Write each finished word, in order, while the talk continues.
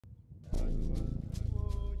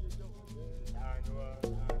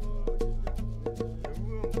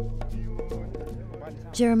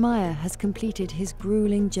Jeremiah has completed his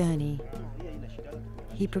grueling journey.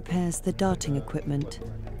 He prepares the darting equipment.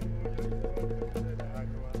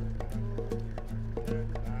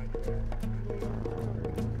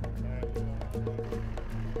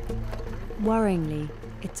 Worryingly,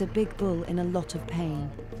 it's a big bull in a lot of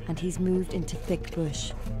pain, and he's moved into thick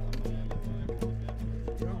bush.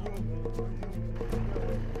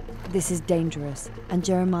 This is dangerous, and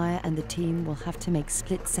Jeremiah and the team will have to make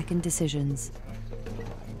split-second decisions.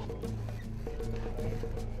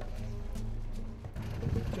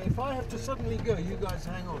 So if I have to suddenly go, you guys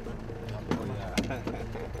hang on. Oh, yeah.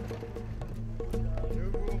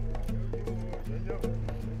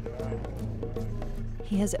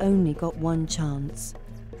 He has only got one chance.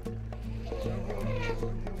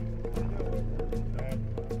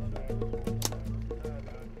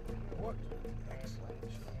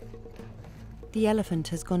 The elephant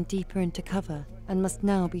has gone deeper into cover and must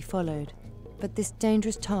now be followed, but this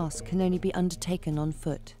dangerous task can only be undertaken on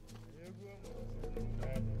foot.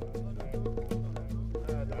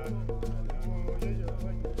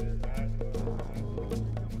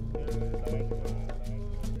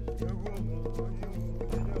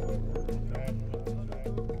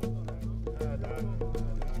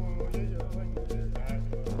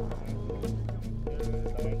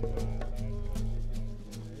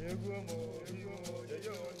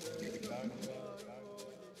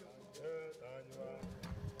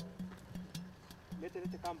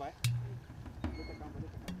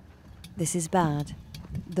 This is bad.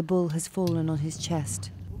 The bull has fallen on his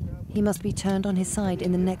chest. He must be turned on his side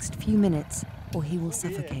in the next few minutes, or he will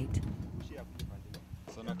suffocate.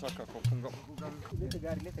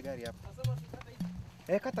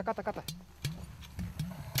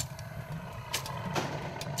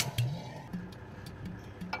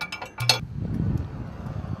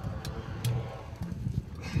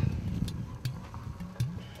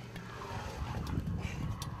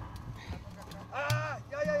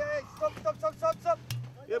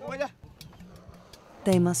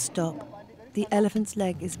 They must stop. The elephant's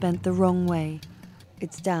leg is bent the wrong way.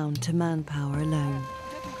 It's down to manpower alone.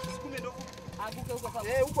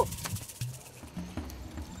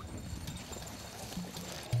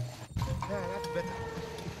 That's better.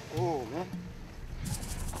 Oh, man.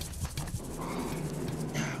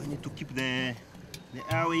 We need to keep the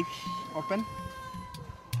airway open.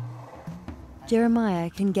 Jeremiah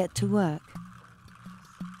can get to work.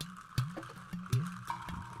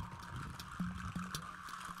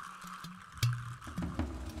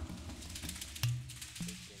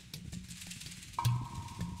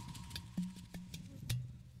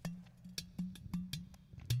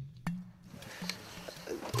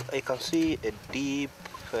 I can see a deep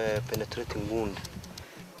penetrating wound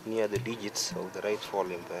near the digits of the right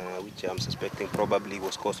forelimb, which I'm suspecting probably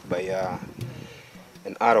was caused by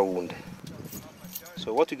an arrow wound.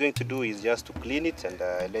 So what we're going to do is just to clean it and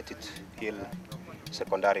let it heal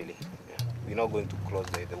secondarily. Yeah. We're not going to close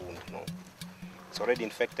the wound, no. It's already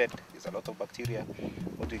infected, there's a lot of bacteria.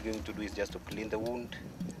 What we're going to do is just to clean the wound,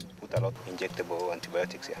 put a lot of injectable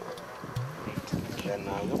antibiotics here. Then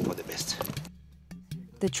we hope for the best.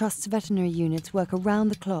 The Trust's veterinary units work around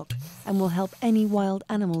the clock and will help any wild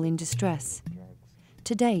animal in distress.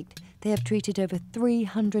 To date, they have treated over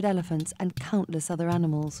 300 elephants and countless other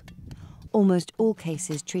animals. Almost all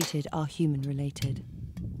cases treated are human-related.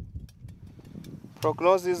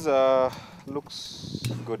 Prognosis looks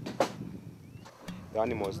good. The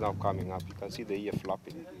animal is now coming up. You can see the ear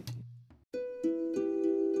flapping.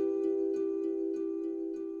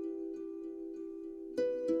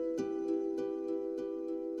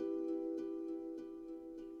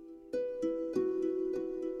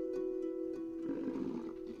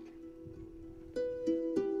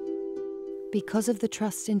 Because of the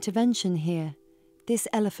Trust's intervention here, this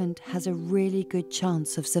elephant has a really good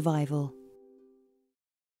chance of survival.